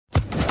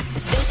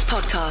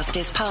podcast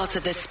is part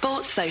of the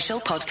Sports Social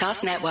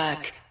Podcast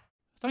Network.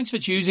 Thanks for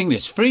choosing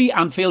this free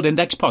Anfield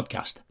Index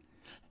podcast.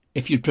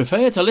 If you'd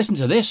prefer to listen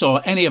to this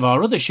or any of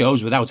our other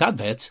shows without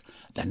adverts,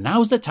 then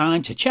now's the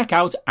time to check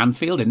out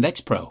Anfield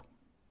Index Pro.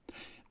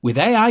 With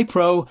AI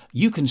Pro,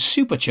 you can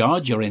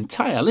supercharge your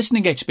entire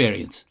listening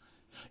experience.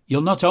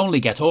 You'll not only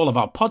get all of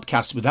our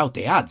podcasts without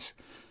the ads,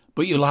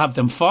 but you'll have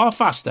them far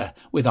faster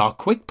with our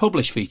Quick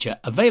Publish feature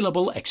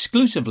available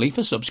exclusively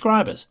for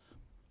subscribers.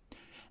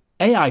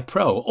 AI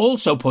Pro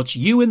also puts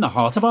you in the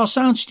heart of our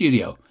sound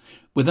studio,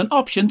 with an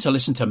option to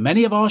listen to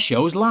many of our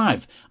shows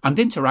live and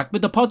interact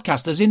with the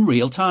podcasters in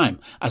real time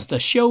as the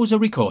shows are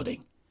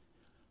recording.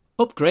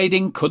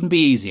 Upgrading couldn't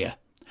be easier.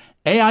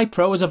 AI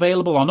Pro is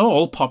available on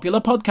all popular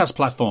podcast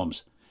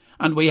platforms,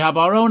 and we have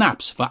our own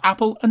apps for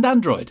Apple and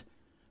Android.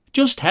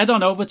 Just head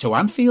on over to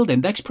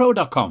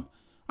AnfieldIndexPro.com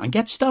and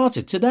get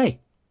started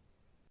today.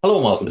 Hello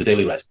and welcome to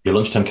Daily Red, your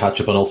lunchtime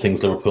catch-up on all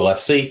things Liverpool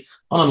FC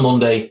on a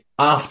Monday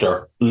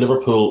after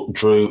Liverpool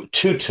drew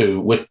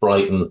 2-2 with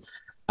Brighton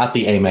at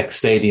the Amex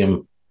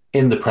Stadium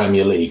in the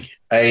Premier League.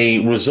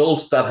 A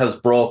result that has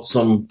brought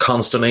some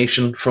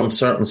consternation from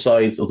certain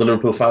sides of the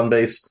Liverpool fan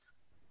base.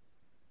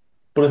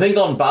 But I think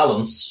on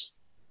balance,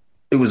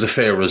 it was a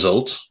fair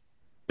result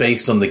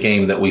based on the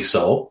game that we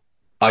saw.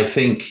 I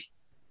think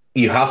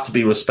you have to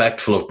be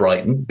respectful of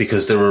Brighton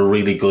because they're a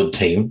really good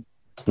team,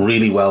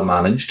 really well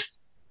managed,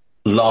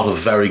 a lot of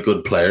very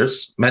good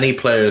players, many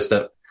players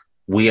that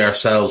we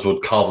ourselves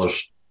would covet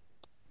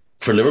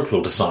for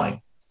Liverpool to sign.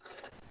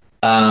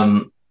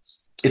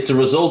 It's a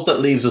result that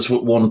leaves us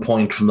with 1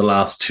 point from the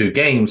last two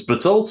games, but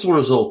it's also a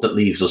result that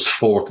leaves us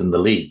fourth in the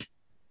league.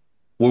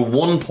 We're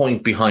 1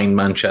 point behind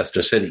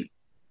Manchester City.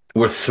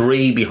 We're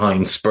 3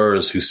 behind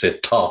Spurs, who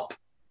sit top.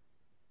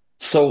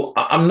 So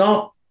I'm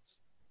not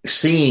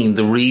seeing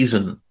the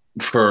reason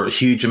for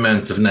huge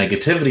amounts of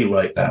negativity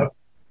right now.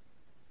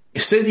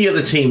 City are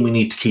the team we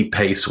need to keep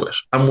pace with,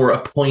 and we're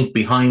a point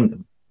behind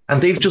them.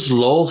 And they've just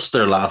lost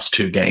their last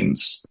two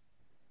games.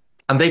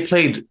 And they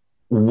played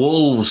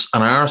Wolves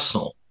and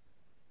Arsenal.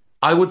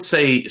 I would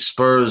say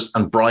Spurs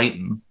and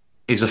Brighton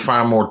is a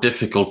far more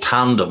difficult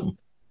tandem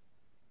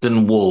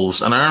than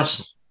Wolves and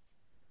Arsenal.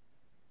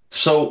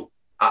 So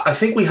I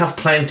think we have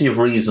plenty of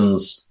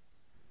reasons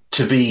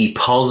to be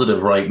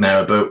positive right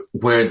now about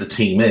where the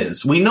team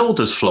is. We know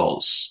there's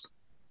flaws.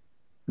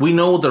 We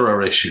know there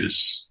are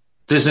issues.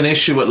 There's an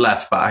issue at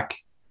left back.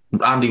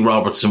 Andy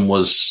Robertson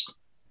was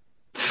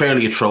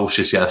fairly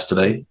atrocious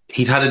yesterday.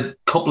 He'd had a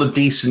couple of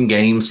decent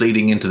games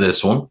leading into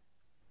this one,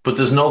 but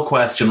there's no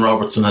question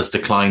Robertson has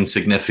declined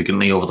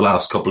significantly over the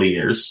last couple of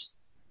years.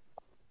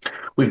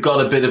 We've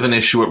got a bit of an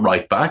issue at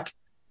right back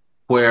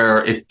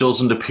where it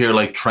doesn't appear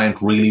like Trent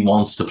really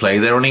wants to play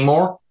there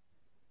anymore.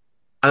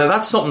 And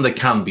that's something that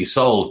can be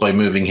solved by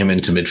moving him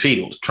into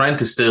midfield.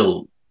 Trent is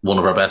still one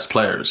of our best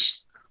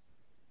players.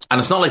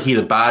 And it's not like he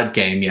had a bad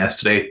game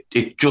yesterday.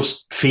 It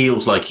just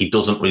feels like he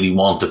doesn't really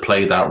want to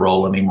play that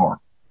role anymore.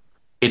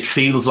 It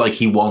feels like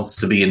he wants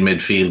to be in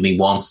midfield and he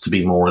wants to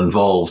be more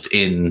involved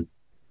in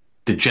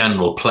the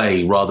general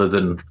play rather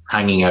than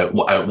hanging out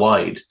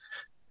wide.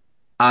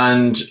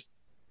 And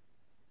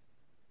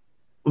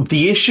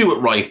the issue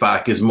at right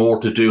back is more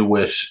to do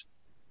with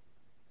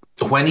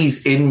when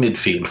he's in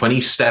midfield, when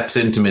he steps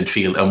into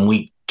midfield and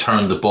we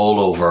turn the ball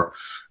over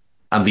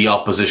and the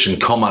opposition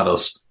come at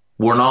us,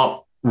 we're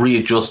not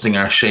readjusting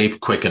our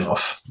shape quick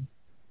enough.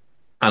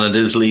 And it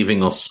is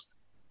leaving us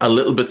a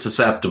little bit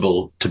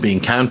susceptible to being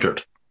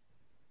countered.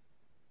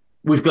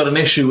 We've got an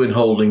issue in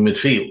holding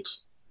midfield.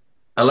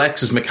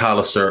 Alexis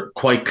McAllister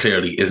quite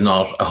clearly is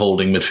not a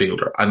holding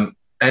midfielder. And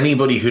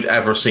anybody who'd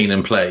ever seen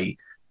him play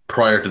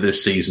prior to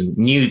this season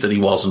knew that he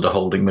wasn't a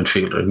holding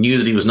midfielder, knew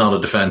that he was not a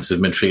defensive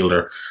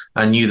midfielder,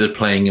 and knew that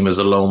playing him as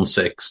a lone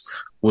six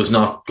was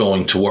not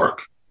going to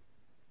work.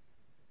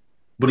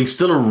 But he's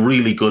still a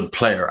really good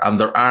player, and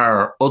there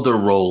are other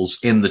roles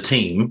in the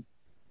team,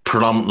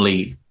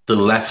 predominantly the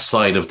left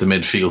side of the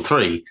midfield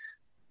three,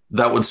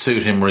 that would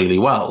suit him really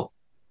well.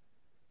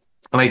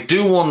 And I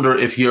do wonder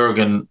if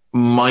Jurgen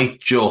might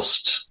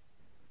just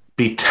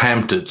be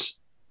tempted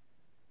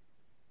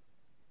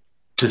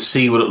to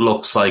see what it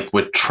looks like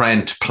with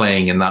Trent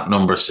playing in that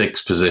number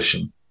 6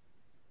 position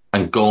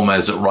and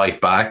Gomez at right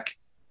back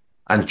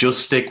and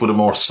just stick with a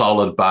more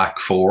solid back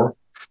four.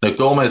 Now,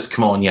 Gomez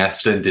came on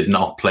yesterday and did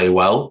not play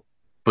well,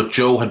 but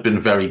Joe had been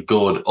very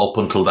good up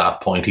until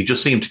that point. He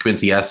just seemed to come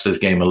into yesterday's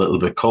game a little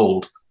bit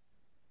cold.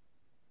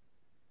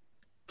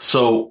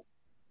 So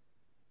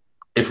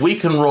if we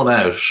can run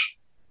out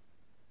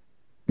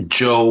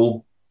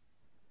Joe,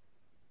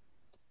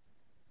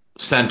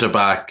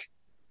 centre-back,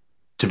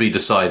 to be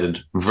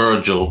decided,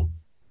 Virgil,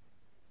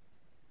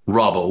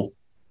 Robbo.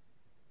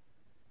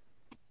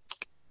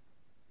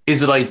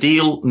 Is it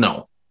ideal?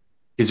 No.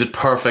 Is it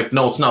perfect?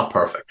 No, it's not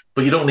perfect.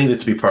 But you don't need it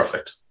to be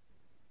perfect.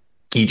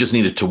 You just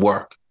need it to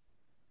work.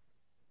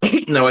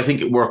 Now, I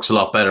think it works a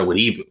lot better with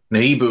Ibu. Now,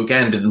 Ibu,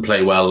 again, didn't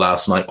play well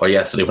last night or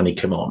yesterday when he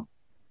came on.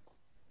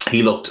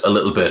 He looked a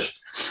little bit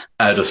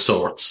out of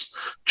sorts.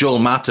 Joel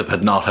Matip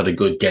had not had a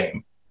good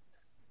game.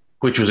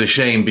 which was a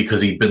shame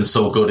because he'd been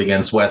so good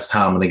against West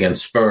Ham and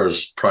against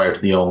Spurs prior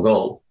to the own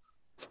goal.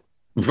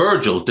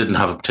 Virgil didn't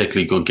have a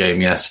particularly good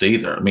game yesterday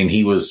either. I mean,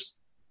 he was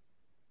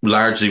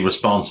largely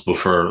responsible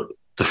for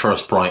the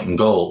first Brighton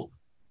goal.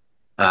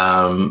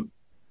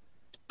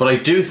 But I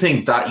do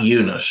think that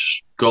unit,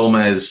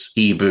 Gomez,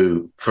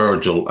 Ibu,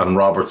 Virgil and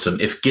Robertson,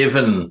 if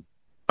given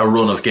a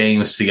run of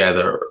games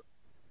together,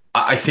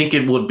 I think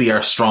it would be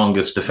our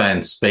strongest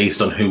defence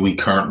based on who we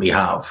currently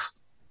have.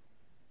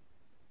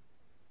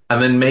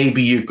 And then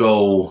maybe you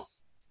go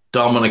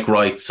Dominic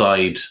right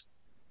side,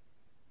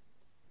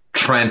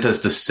 Trent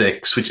as the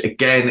 6, which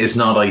again is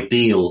not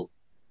ideal.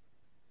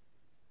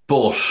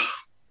 But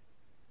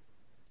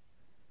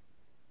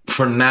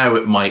for now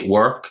it might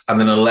work. And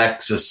then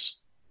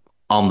Alexis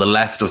on the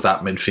left of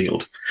that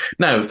midfield.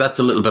 Now, that's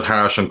a little bit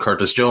harsh on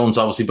Curtis Jones,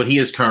 obviously, but he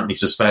is currently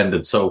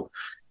suspended. So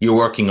you're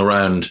working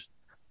around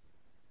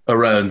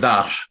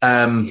that.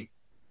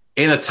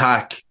 In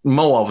attack,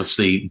 Mo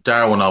obviously,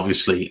 Darwin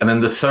obviously, and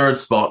then the third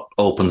spot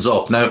opens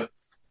up. Now,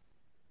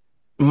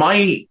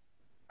 my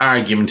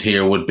argument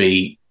here would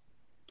be,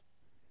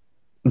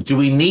 do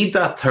we need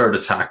that third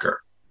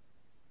attacker?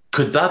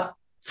 Could that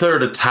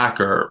third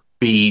attacker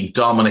be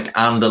Dominic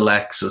and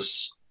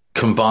Alexis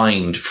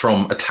combined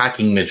from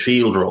attacking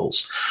midfield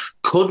roles?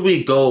 Could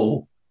we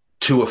go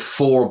to a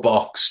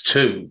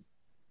 4-box-2?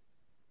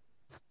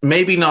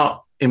 Maybe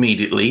not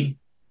immediately,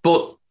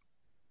 but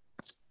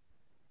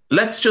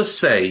let's just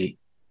say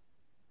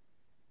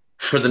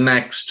for the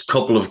next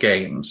couple of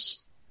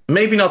games,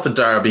 maybe not the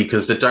derby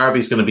because the derby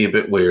is going to be a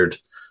bit weird,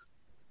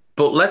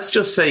 but let's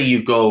just say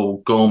you go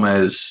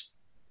Gomez,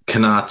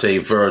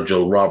 Konate,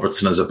 Virgil,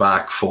 Robertson as a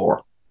back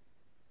four.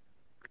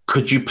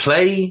 Could you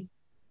play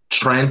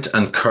Trent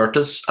and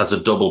Curtis as a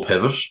double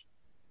pivot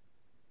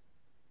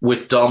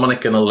with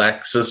Dominic and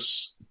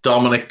Alexis?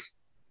 Dominic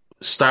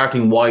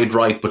starting wide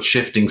right but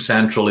shifting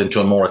central into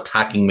a more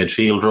attacking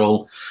midfield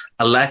role.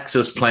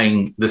 Alexis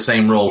playing the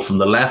same role from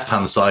the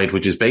left-hand side,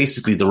 which is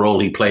basically the role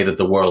he played at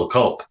the World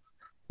Cup,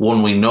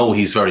 one we know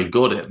he's very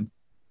good in.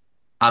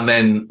 And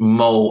then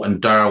Mo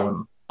and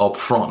Darwin up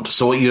front.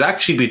 So what you'd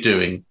actually be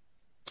doing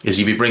is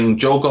you'd be bringing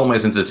Joe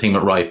Gomez into the team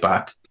at right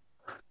back.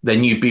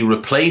 Then you'd be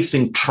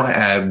replacing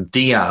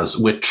Diaz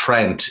with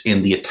Trent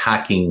in the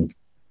attacking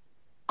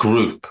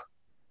group.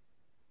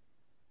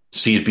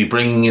 So you'd be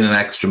bringing in an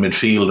extra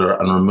midfielder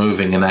and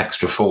removing an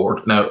extra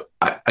forward. Now,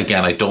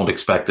 I don't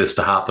expect this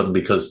to happen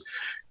because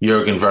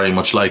Jurgen very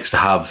much likes to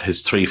have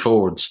his 3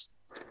 forwards.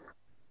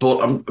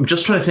 But I'm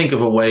just trying to think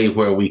of a way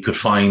where we could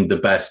find the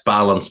best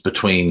balance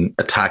between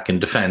attack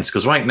and defence,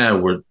 because right now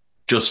we're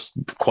just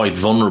quite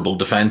vulnerable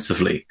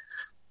defensively.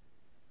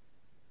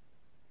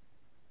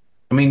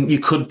 I mean, you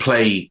could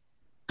play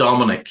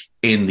Dominic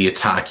in the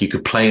attack. You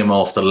could play him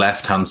off the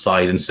left-hand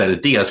side instead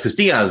of Diaz, because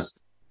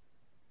Diaz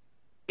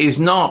is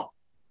not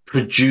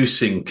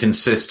producing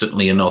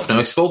consistently enough. Now,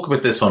 I spoke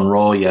about this on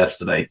Raw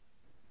yesterday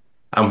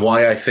and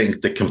why I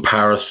think the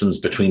comparisons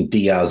between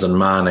Diaz and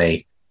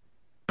Mane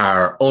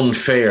are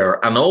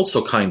unfair and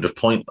also kind of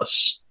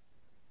pointless.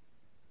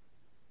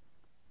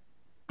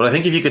 But I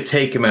think if you could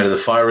take him out of the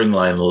firing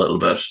line a little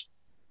bit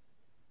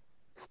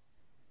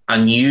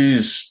and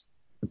use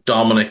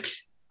Dominic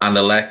and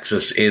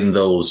Alexis in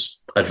those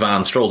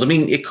advanced roles. I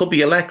mean, it could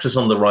be Alexis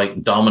on the right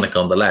and Dominic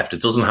on the left.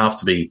 It doesn't have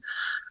to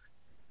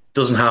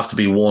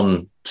be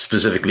one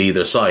specifically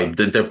either side.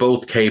 They're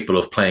both capable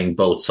of playing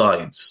both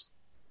sides.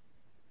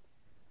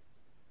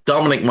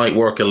 Dominic might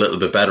work a little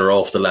bit better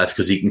off the left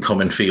because he can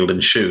come in field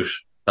and shoot.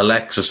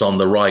 Alexis on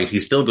the right,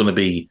 he's still going to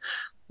be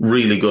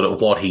really good at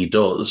what he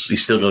does.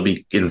 He's still going to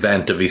be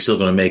inventive. He's still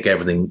going to make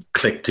everything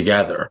click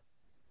together.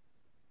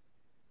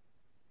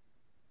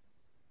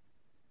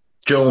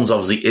 Jones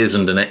obviously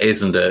isn't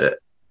a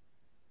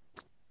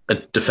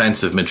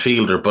defensive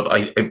midfielder, but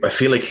I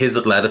feel like his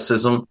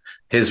athleticism,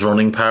 his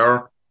running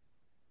power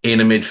in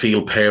a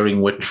midfield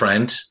pairing with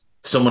Trent,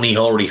 someone he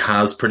already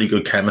has pretty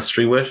good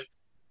chemistry with,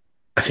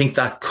 I think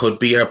that could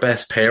be our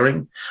best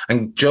pairing.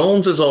 And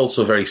Jones is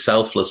also a very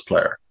selfless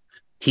player.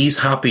 He's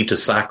happy to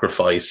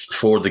sacrifice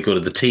for the good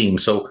of the team.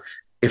 So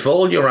if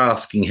all you're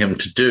asking him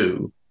to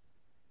do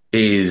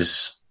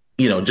is,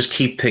 just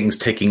keep things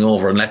ticking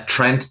over and let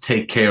Trent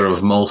take care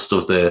of most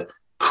of the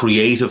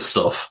creative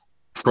stuff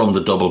from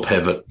the double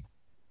pivot,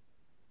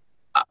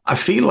 I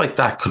feel like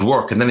that could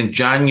work. And then in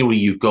January,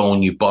 you go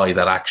and you buy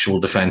that actual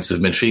defensive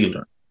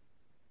midfielder.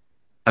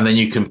 And then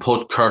you can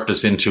put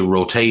Curtis into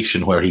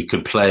rotation where he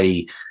could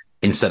play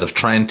instead of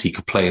Trent. He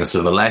could play instead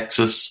of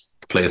Alexis,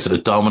 play instead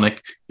of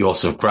Dominic. You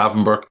also have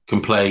Gravenberch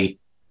can play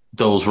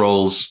those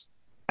roles.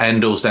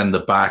 Endo's then the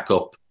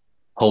backup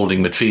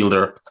holding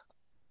midfielder.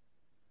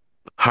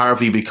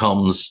 Harvey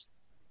becomes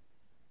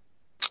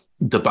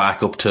the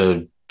backup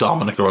to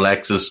Dominic or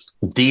Alexis.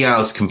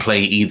 Diaz can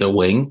play either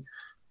wing.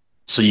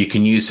 So you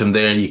can use him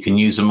there. You can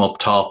use him up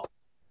top.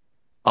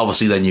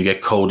 Obviously, then you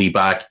get Cody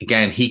back.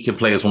 Again, he can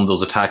play as one of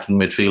those attacking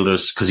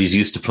midfielders because he's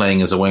used to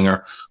playing as a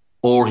winger,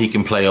 or he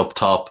can play up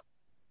top.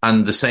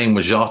 And the same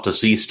with Jota.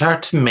 So you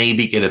start to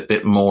maybe get a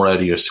bit more out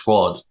of your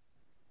squad.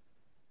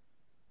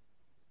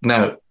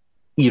 Now,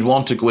 you'd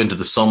want to go into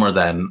the summer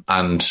then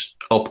and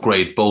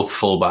upgrade both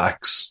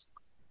fullbacks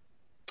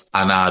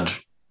and add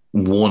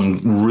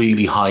one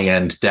really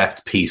high-end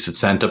depth piece at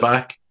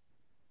centre-back.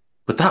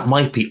 But that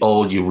might be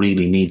all you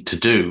really need to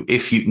do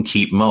if you can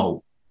keep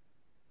Mo.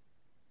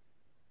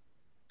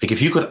 Like,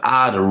 if you could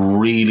add a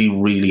really,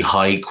 really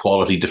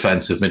high-quality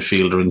defensive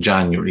midfielder in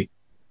January,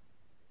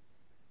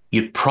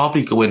 you'd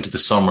probably go into the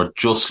summer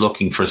just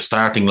looking for a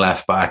starting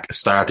left-back, a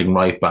starting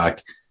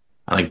right-back,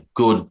 and a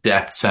good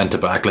depth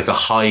centre-back, like a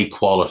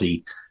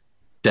high-quality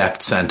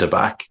depth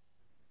centre-back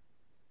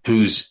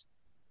who's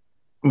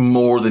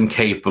more than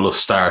capable of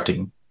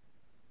starting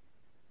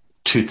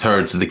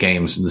 2/3 of the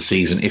games in the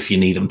season if you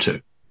need him to.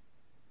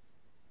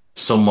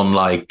 Someone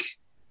like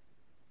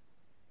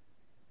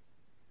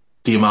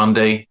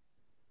Diomande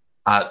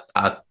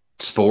at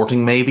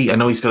Sporting, maybe. I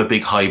know he's got a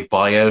big high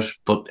buyout,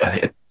 but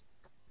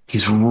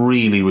he's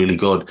really, really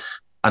good.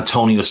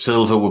 Antonio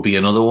Silva would be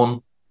another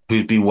one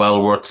who'd be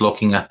well worth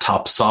looking at.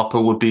 Top Sopper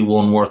would be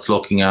one worth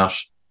looking at.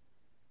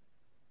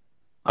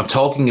 I'm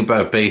talking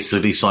about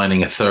basically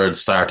signing a third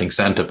starting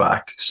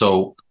centre-back.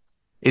 So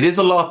it is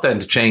a lot then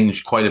to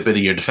change quite a bit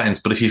of your defence.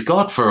 But if you've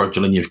got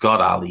Virgil and you've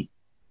got Ali,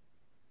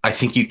 I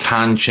think you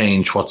can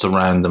change what's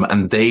around them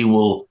and they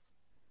will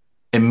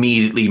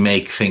immediately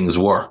make things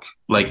work.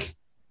 Like,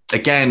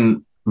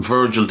 again,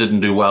 Virgil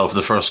didn't do well for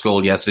the first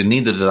goal yesterday.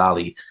 Neither did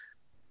Ali.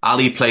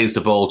 Ali plays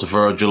the ball to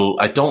Virgil.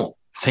 I don't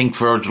think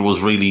Virgil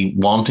was really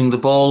wanting the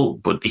ball,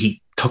 but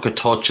he took a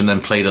touch and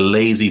then played a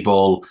lazy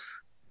ball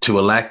to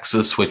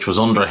Alexis, which was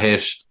under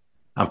hit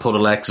and put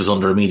Alexis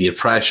under immediate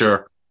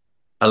pressure.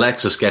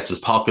 Alexis gets his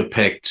pocket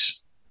picked.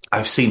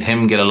 I've seen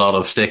him get a lot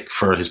of stick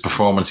for his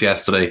performance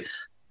yesterday.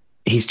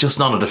 He's just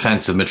not a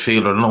defensive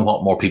midfielder. I don't know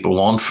what more people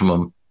want from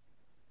him.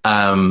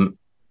 And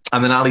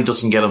then Ali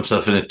doesn't get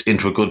himself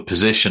into a good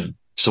position.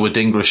 So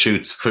Adingra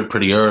shoots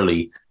pretty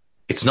early.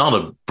 It's not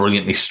a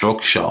brilliantly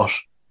struck shot.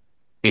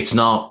 It's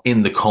not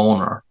in the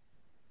corner.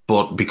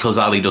 But because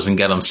Ali doesn't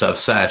get himself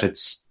set,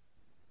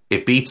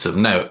 it beats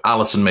him. Now,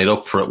 Alisson made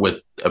up for it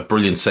with a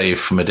brilliant save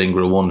from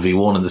Adingra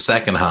 1v1 in the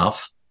second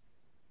half.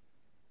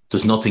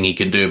 There's nothing he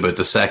can do about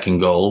the second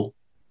goal.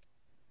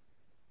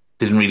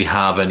 Didn't really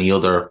have any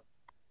other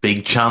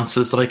big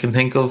chances that I can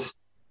think of.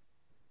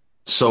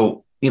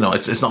 So,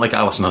 it's not like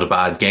Alisson had a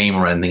bad game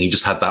or anything. He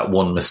just had that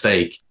one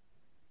mistake.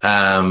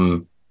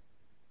 Virgil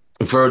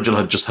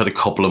had just had a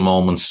couple of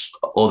moments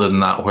other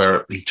than that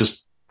where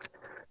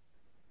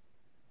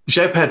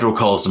João Pedro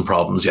caused him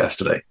problems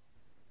yesterday.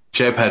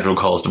 João Pedro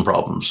caused him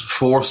problems,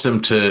 forced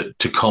him to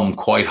come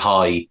quite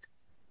high,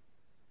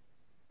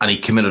 and he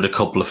committed a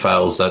couple of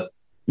fouls that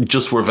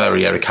just were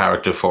very out of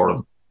character for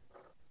him.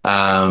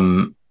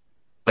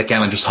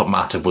 Again, I just thought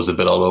Matip was a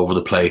bit all over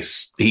the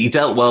place. He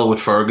dealt well with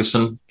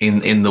Ferguson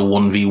in the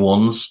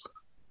 1v1s,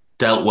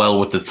 dealt well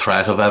with the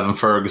threat of Evan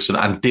Ferguson,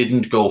 and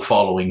didn't go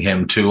following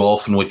him too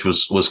often, which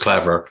was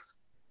clever.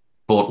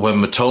 But when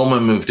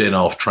Matoma moved in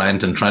off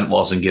Trent and Trent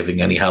wasn't giving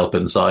any help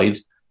inside,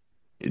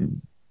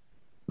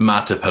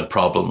 Matip had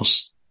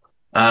problems.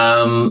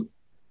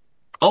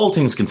 All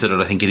things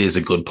considered, I think it is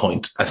a good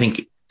point. I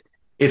think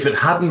if it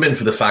hadn't been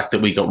for the fact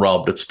that we got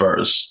robbed at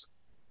Spurs,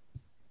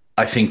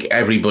 I think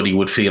everybody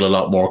would feel a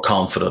lot more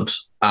confident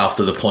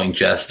after the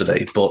point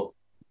yesterday. But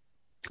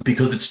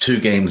because it's 2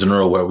 games in a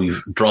row where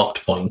we've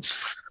dropped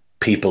points,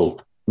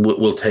 people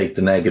will take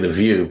the negative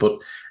view. But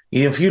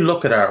if you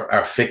look at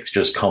our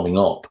fixtures coming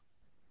up,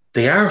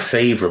 they are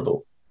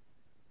favourable.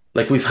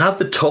 Like, we've had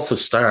the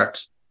toughest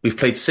start. We've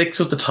played 6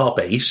 of the top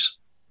 8.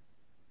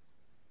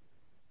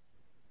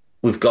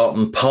 We've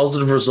gotten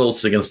positive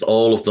results against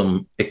all of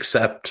them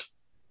except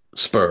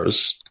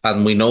Spurs,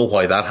 and we know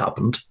why that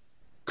happened.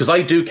 Because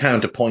I do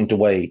count a point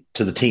away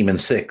to the team in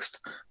 6th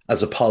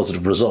as a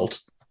positive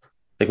result.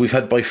 Like, we've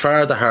had by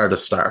far the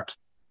hardest start.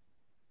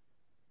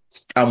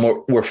 And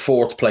we're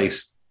 4th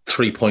place,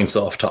 3 points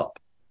off top.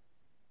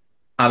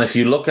 And if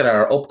you look at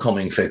our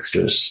upcoming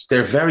fixtures,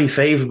 they're very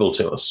favourable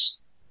to us.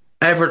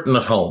 Everton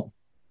at home,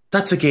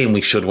 that's a game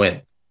we should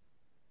win.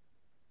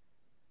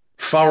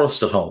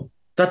 Forest at home,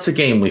 that's a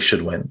game we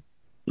should win.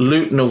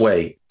 Luton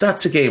away,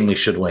 that's a game we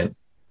should win.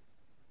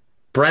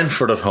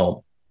 Brentford at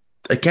home,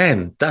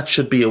 again, that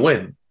should be a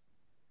win.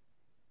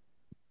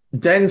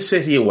 Then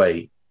City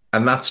away,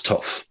 and that's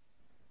tough.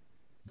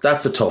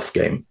 That's a tough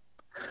game.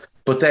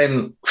 But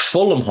then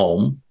Fulham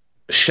home,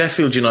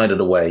 Sheffield United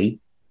away,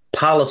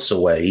 Palace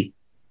away,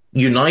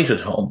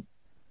 United home.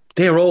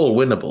 They're all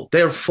winnable.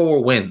 They're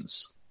 4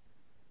 wins.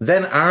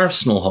 Then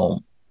Arsenal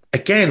home.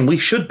 Again, we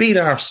should beat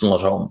Arsenal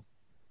at home.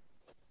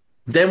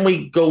 Then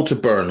we go to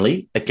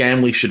Burnley.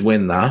 Again, we should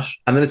win that.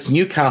 And then it's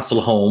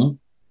Newcastle home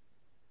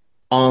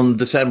on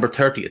December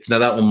 30th. Now,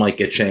 that one might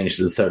get changed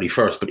to the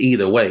 31st, but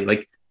either way,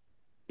 like,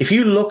 if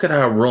you look at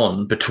our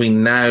run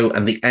between now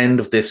and the end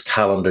of this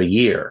calendar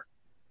year,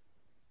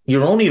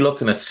 you're only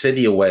looking at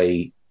City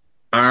away,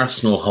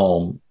 Arsenal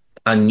home,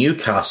 and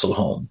Newcastle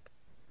home,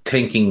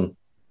 thinking,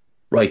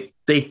 right,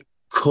 they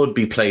could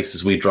be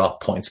places we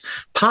drop points.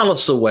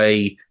 Palace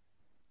away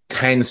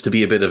tends to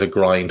be a bit of a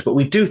grind, but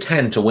we do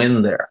tend to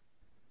win there.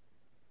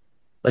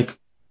 Like,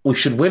 we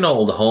should win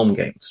all the home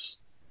games.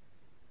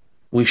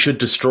 We should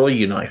destroy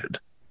United.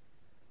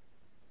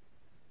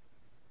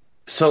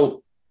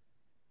 So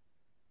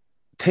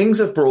things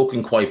have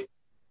broken quite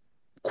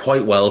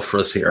well for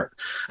us here.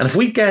 And if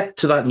we get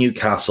to that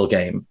Newcastle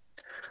game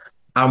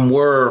and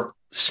we're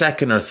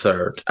second or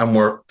third and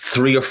we're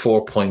 3 or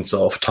 4 points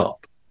off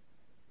top,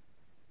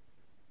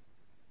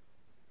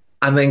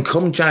 and then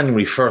come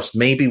January 1st,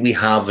 maybe we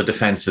have a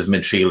defensive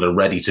midfielder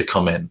ready to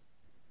come in.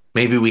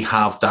 Maybe we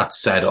have that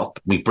set up.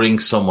 We bring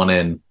someone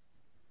in,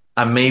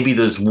 and maybe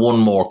there's one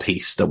more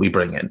piece that we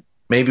bring in.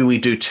 Maybe we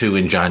do 2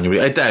 in January.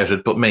 I doubt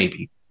it, but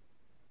maybe.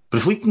 But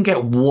if we can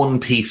get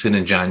one piece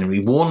in January,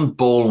 one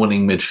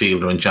ball-winning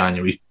midfielder in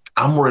January,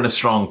 and we're in a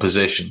strong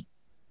position,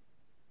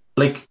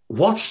 like,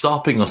 what's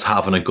stopping us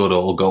having a good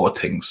old go at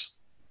things?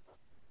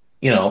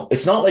 You know,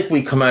 it's not like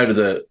we come out of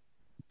the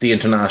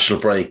international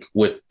break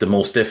with the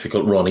most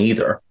difficult run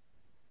either.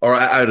 Or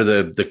out of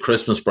the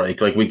Christmas break,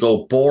 like we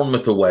go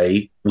Bournemouth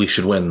away, we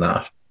should win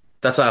that.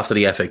 That's after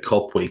the FA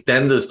Cup week.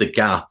 Then there's the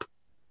gap,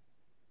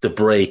 the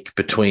break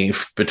between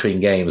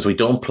games. We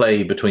don't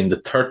play between the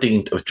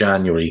 13th of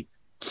January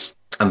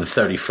and the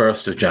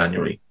 31st of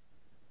January.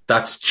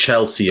 That's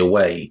Chelsea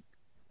away.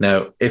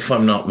 Now, if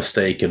I'm not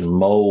mistaken,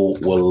 Mo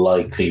will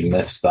likely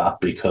miss that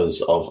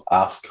because of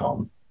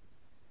AFCON.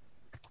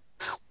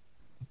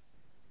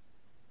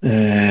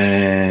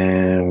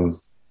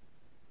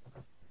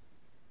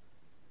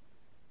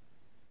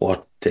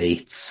 What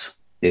dates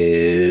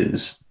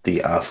is the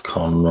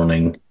AFCON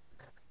running?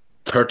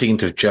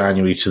 13th of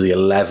January to the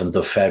 11th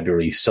of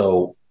February.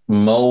 So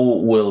Mo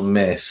will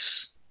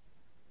miss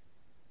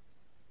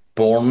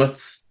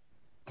Bournemouth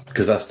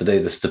because that's the day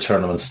the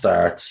tournament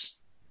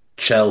starts.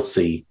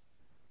 Chelsea,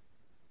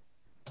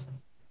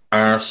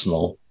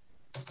 Arsenal,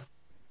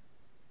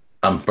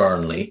 and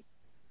Burnley,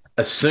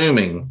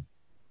 assuming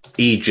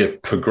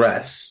Egypt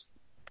progress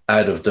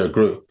out of their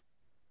group,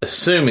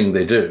 assuming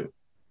they do.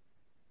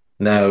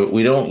 Now,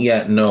 we don't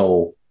yet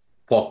know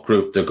what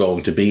group they're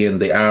going to be in.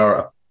 They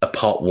are a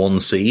pot 1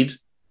 seed,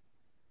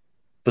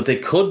 but they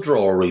could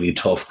draw a really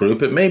tough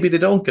group. It maybe they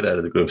don't get out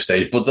of the group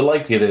stage, but the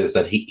likelihood is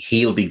that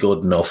he'll be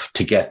good enough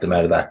to get them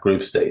out of that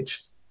group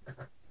stage.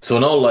 So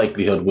in all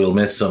likelihood, we'll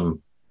miss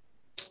him.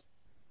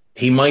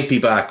 He might be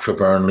back for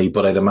Burnley,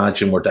 but I'd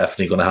imagine we're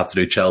definitely going to have to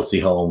do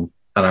Chelsea home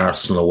and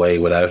Arsenal away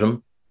without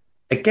him.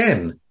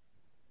 Again,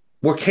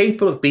 we're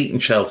capable of beating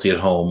Chelsea at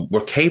home.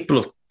 We're capable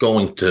of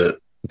going to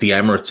the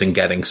Emirates and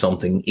getting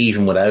something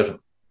even without him.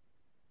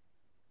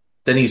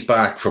 Then he's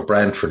back for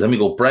Brentford. Then we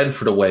go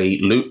Brentford away,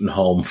 Luton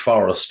home,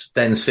 Forest,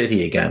 then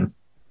City again.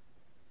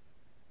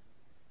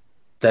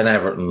 Then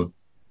Everton.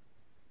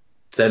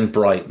 Then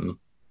Brighton.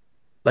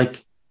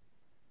 Like,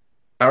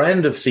 our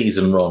end of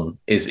season run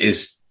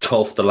is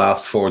tough the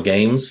last 4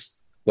 games.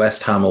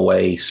 West Ham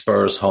away,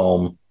 Spurs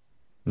home,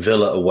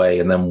 Villa away,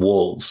 and then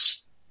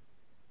Wolves.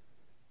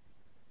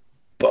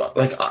 But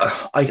like,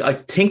 I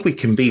think we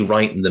can be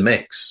right in the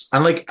mix.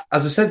 And like,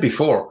 as I said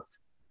before,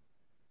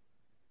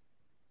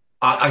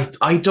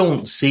 I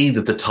don't see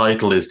that the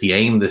title is the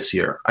aim this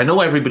year. I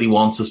know everybody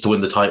wants us to win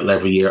the title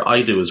every year.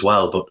 I do as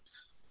well. But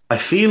I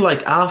feel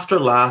like after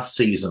last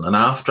season and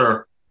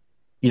after,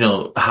 you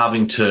know,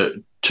 having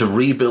to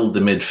rebuild the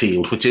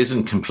midfield, which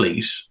isn't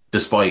complete,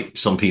 despite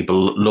some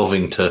people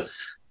loving to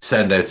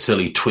send out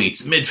silly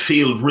tweets,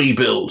 midfield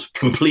rebuild,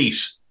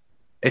 complete.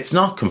 It's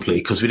not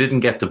complete because we didn't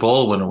get the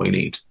ball winner we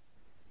need.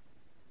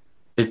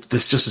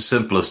 It's just as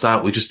simple as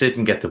that. We just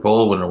didn't get the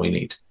ball winner we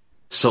need.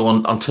 So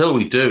until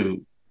we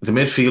do, the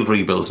midfield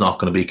rebuild is not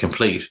going to be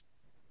complete.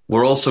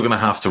 We're also going to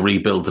have to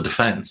rebuild the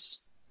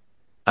defence.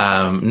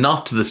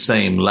 Not to the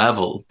same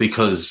level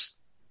because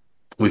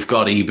we've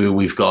got Ibu,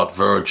 we've got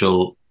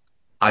Virgil.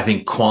 I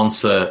think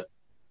Quansah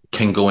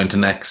can go into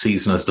next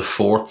season as the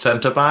 4th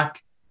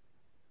centre-back.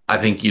 I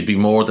think you'd be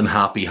more than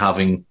happy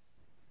having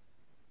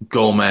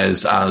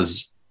Gomez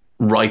as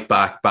right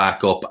back,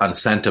 back up, and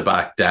centre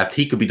back depth.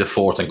 He could be the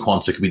 4th and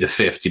Quansah could be the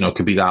 5th. You know, it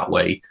could be that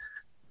way.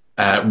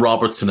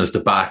 Robertson as the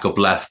backup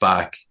left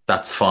back.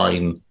 That's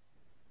fine.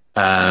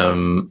 I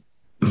mean,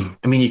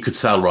 you could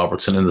sell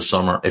Robertson in the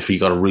summer if he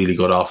got a really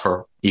good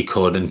offer. You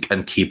could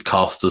and keep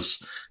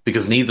Costas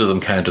because neither of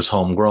them count as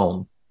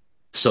homegrown.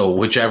 So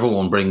whichever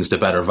one brings the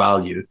better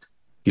value,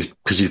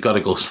 because you've got to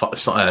go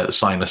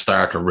sign a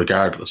starter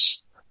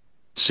regardless.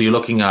 So you're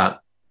looking at,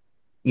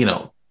 you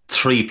know,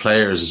 3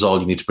 players is all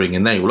you need to bring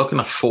in there. We're looking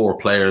at 4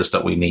 players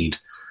that we need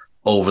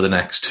over the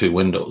next 2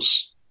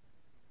 windows.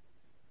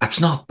 That's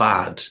not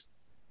bad.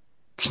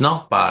 It's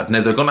not bad.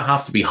 Now, they're going to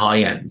have to be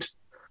high end,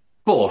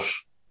 but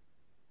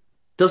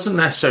doesn't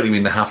necessarily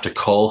mean they have to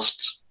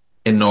cost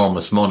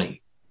enormous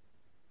money.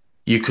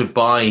 You could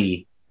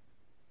buy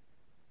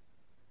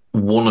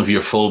one of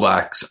your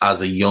fullbacks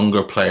as a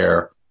younger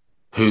player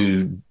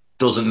who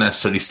doesn't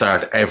necessarily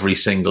start every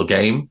single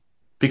game.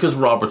 Because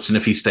Robertson,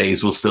 if he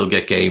stays, will still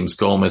get games.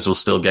 Gomez will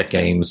still get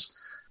games.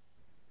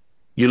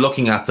 You're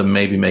looking at them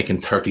maybe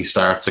making 30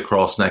 starts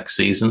across next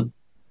season.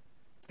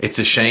 It's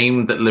a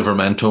shame that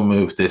Livramento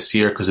moved this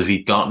year because if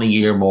he'd gotten a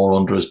year more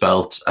under his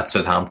belt at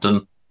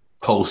Southampton,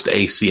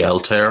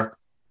 post-ACL tear,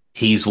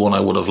 He's one I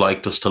would have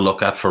liked us to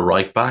look at for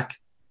right back.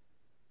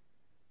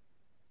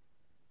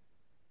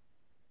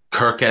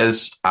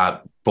 Kirkes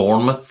at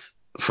Bournemouth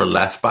for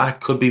left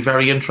back could be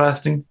very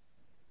interesting.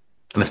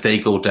 And if they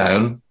go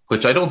down,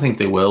 which I don't think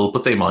they will,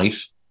 but they might,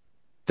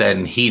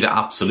 then he'd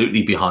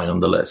absolutely be high on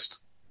the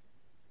list.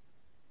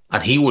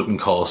 And he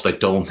wouldn't cost, I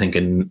don't think,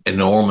 an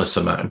enormous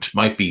amount. It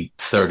might be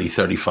 30,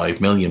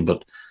 35 million,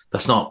 but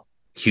that's not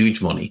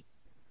huge money.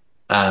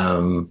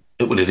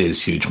 It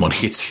is huge money.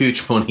 It's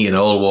huge money in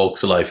all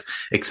walks of life,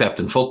 except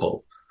in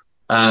football.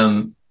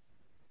 I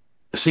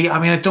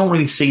don't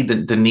really see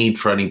the need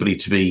for anybody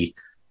to be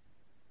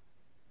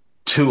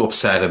too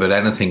upset about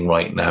anything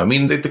right now. I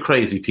mean, the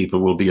crazy people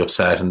will be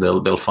upset and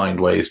they'll find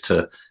ways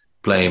to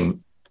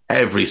blame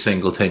every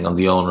single thing on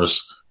the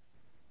owners.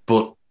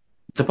 But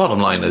the bottom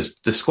line is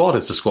the squad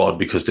is the squad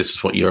because this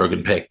is what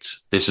Jurgen picked.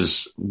 This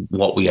is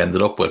what we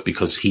ended up with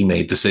because he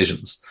made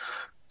decisions.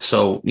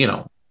 So,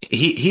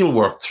 he'll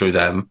work through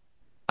them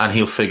and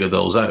he'll figure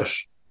those out.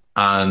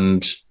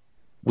 And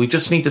we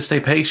just need to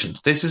stay patient.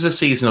 This is a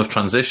season of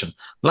transition.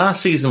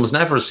 Last season was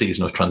never a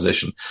season of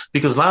transition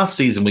because last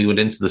season we went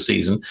into the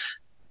season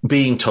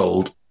being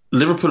told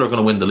Liverpool are going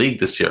to win the league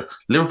this year.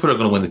 Liverpool are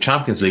going to win the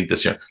Champions League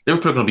this year.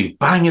 Liverpool are going to be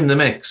bang in the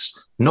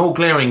mix. No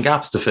glaring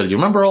gaps to fill. You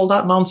remember all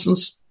that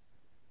nonsense?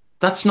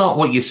 That's not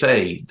what you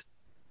say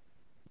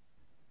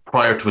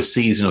prior to a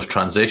season of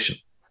transition.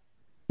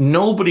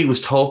 Nobody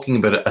was talking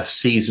about a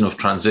season of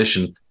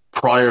transition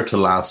prior to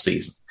last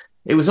season.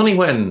 It was only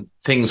when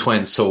things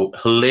went so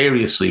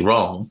hilariously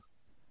wrong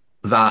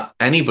that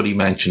anybody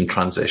mentioned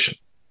transition.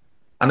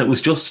 And it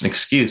was just an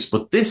excuse.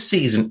 But this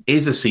season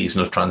is a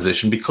season of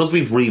transition because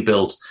we've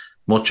rebuilt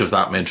much of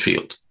that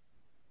midfield.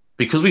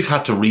 Because we've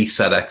had to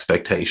reset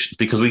expectations.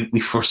 Because we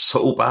were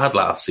so bad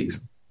last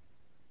season.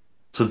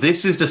 So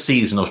this is the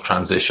season of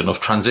transition, of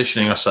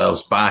transitioning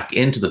ourselves back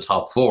into the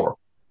top four.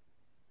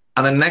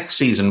 And then next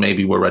season,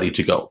 maybe we're ready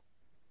to go.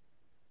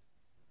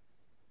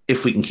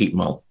 If we can keep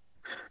Mo.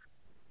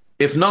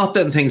 If not,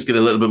 then things get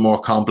a little bit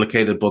more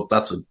complicated, but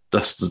that's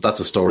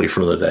a story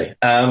for another day.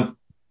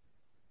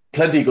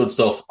 Plenty of good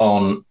stuff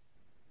on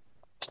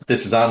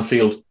This Is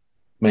Anfield.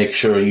 Make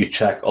sure you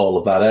check all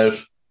of that out.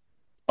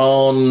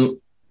 On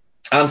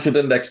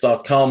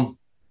AnfieldIndex.com,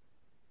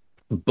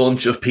 a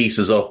bunch of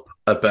pieces up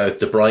about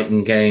the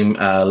Brighton game.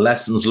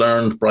 Lessons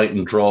learned,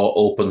 Brighton draw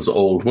opens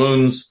old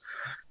wounds.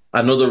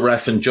 Another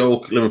ref and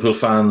joke, Liverpool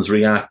fans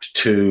react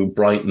to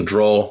Brighton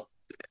draw.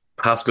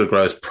 Pascal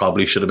Gross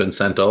probably should have been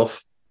sent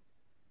off.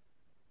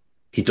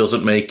 He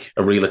doesn't make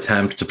a real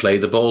attempt to play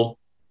the ball.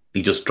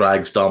 He just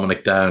drags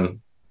Dominic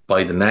down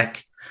by the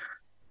neck.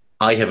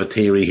 I have a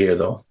theory here,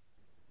 though.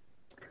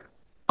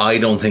 I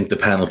don't think the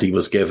penalty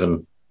was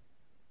given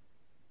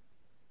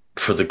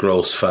for the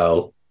Gross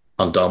foul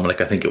on Dominic.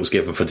 I think it was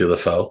given for the other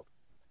foul.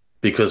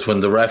 Because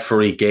when the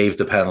referee gave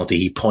the penalty,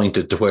 he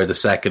pointed to where the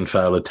second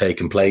foul had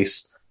taken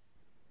place.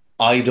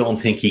 I don't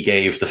think he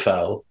gave the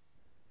foul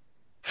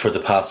for the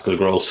Pascal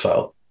Gross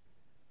foul.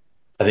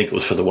 I think it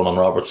was for the one on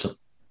Robertson.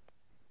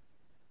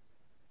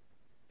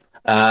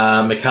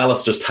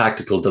 McAllister's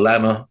tactical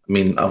dilemma. I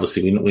mean,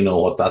 obviously, we know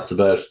what that's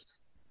about.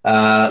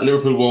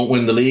 Liverpool won't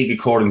win the league,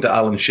 according to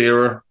Alan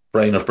Shearer,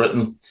 Brain of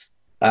Britain.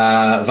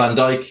 Van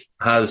Dijk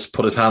has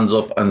put his hands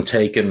up and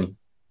taken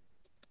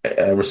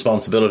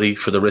responsibility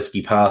for the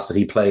risky pass that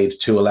he played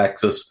to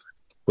Alexis,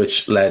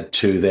 which led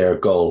to their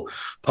goal.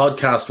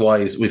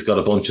 Podcast-wise, we've got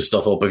a bunch of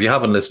stuff up. If you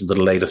haven't listened to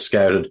the latest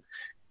Scouted,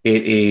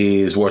 it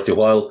is worth your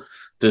while.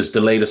 There's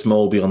the latest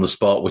Moby on the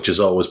spot, which is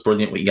always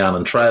brilliant with Jan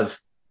and Trev.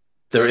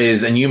 There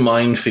is a new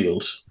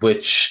Minefield,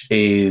 which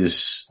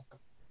is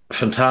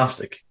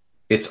fantastic.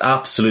 It's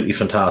absolutely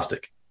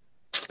fantastic.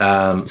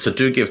 So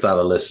do give that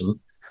a listen.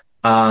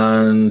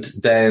 And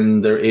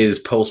then there is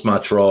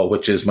Post-Match Raw,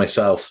 which is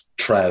myself,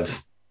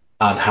 Trev,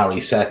 and Harry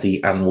Sethi,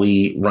 and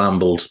we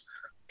rambled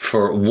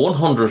for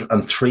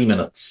 103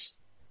 minutes.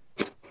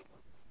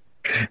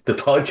 The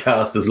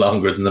podcast is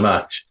longer than the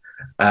match,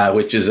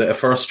 which is a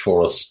first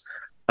for us.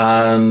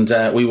 And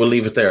we will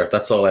leave it there.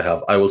 That's all I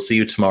have. I will see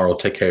you tomorrow.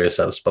 Take care of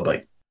yourselves.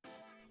 Bye-bye.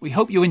 We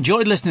hope you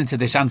enjoyed listening to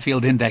this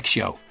Anfield Index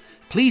show.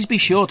 Please be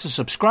sure to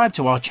subscribe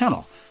to our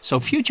channel so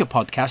future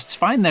podcasts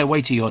find their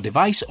way to your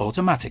device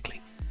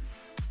automatically.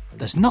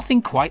 There's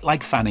nothing quite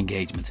like fan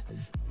engagement,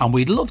 and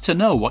we'd love to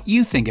know what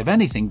you think of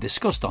anything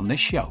discussed on this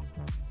show.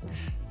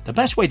 The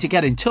best way to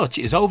get in touch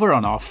is over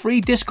on our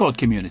free Discord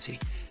community,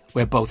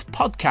 where both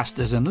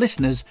podcasters and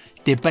listeners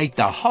debate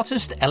the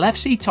hottest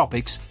LFC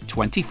topics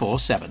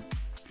 24/7.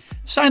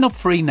 Sign up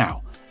free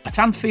now at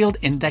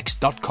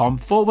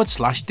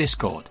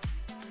AnfieldIndex.com/Discord.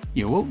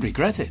 You won't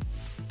regret it.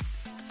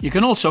 You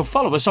can also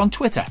follow us on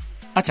Twitter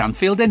at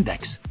Anfield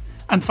Index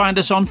and find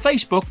us on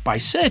Facebook by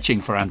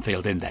searching for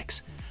Anfield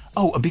Index.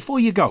 Oh, and before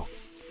you go,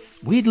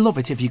 we'd love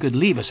it if you could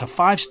leave us a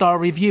 5-star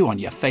review on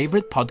your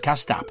favourite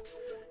podcast app.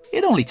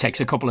 It only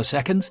takes a couple of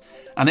seconds,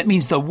 and it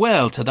means the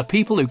world to the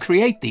people who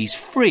create these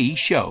free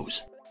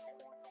shows.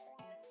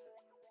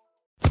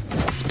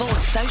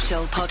 Sports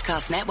Social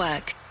Podcast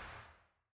Network.